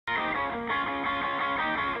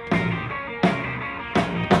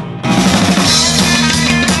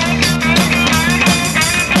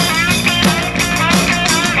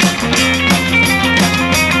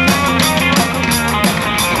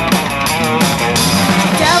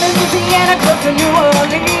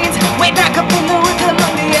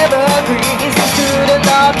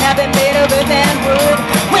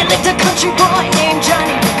country boy named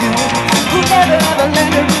Johnny Good, who never ever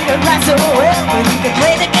learned to read or write so well, but he could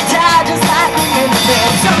play the guitar just like ringing the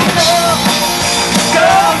bell. So go, go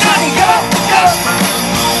Johnny, go, go,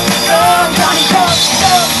 go Johnny, go,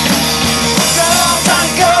 go, go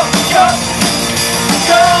Johnny, go, go,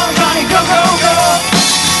 go Johnny, go, go, go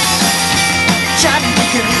Johnny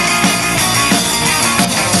Good.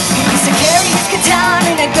 He used to carry his guitar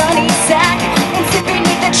in a gunny sack and sit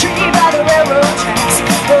beneath a tree by the railroad tracks.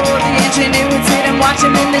 Oh, the engineer would sit and watch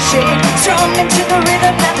him in the shade, strumming to the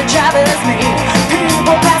rhythm that the drivers made.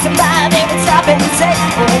 People passing by, they would stop and say,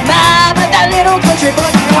 oh my, but that little country boy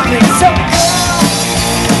can play. So go,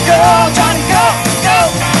 go Johnny, go, go,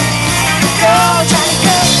 go Johnny,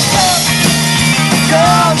 go, go, go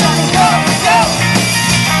Johnny, go, go,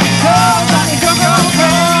 go Johnny, go, go, go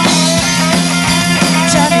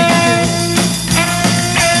Johnny, go.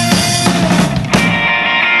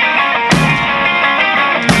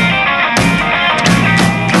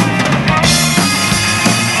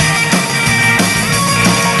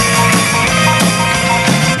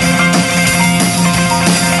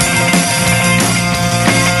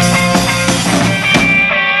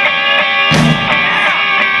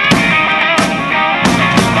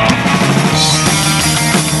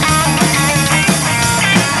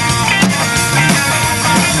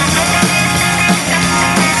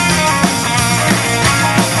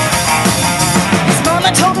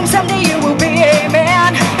 Told him someday you will be a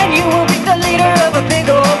man, and you will be the leader of a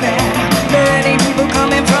big old band. Many people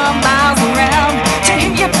coming from miles around to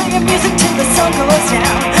hear you play your music till the sun goes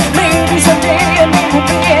down. Maybe someday your name will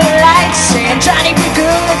be in lights saying Johnny, be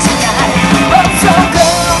good tonight. Oh, so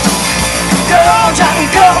go, go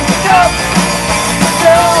Johnny, go, go,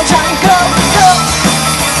 go Johnny, go, go,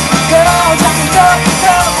 go Johnny, go,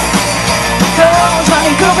 go, go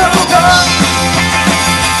Johnny, go, go, go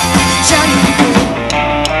Johnny, go.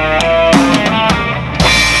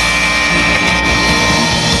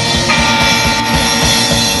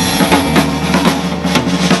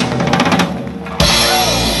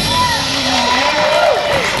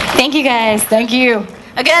 Thank you guys. Thank you.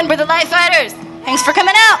 Again, we're the Light Fighters. Thanks for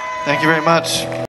coming out. Thank you very much.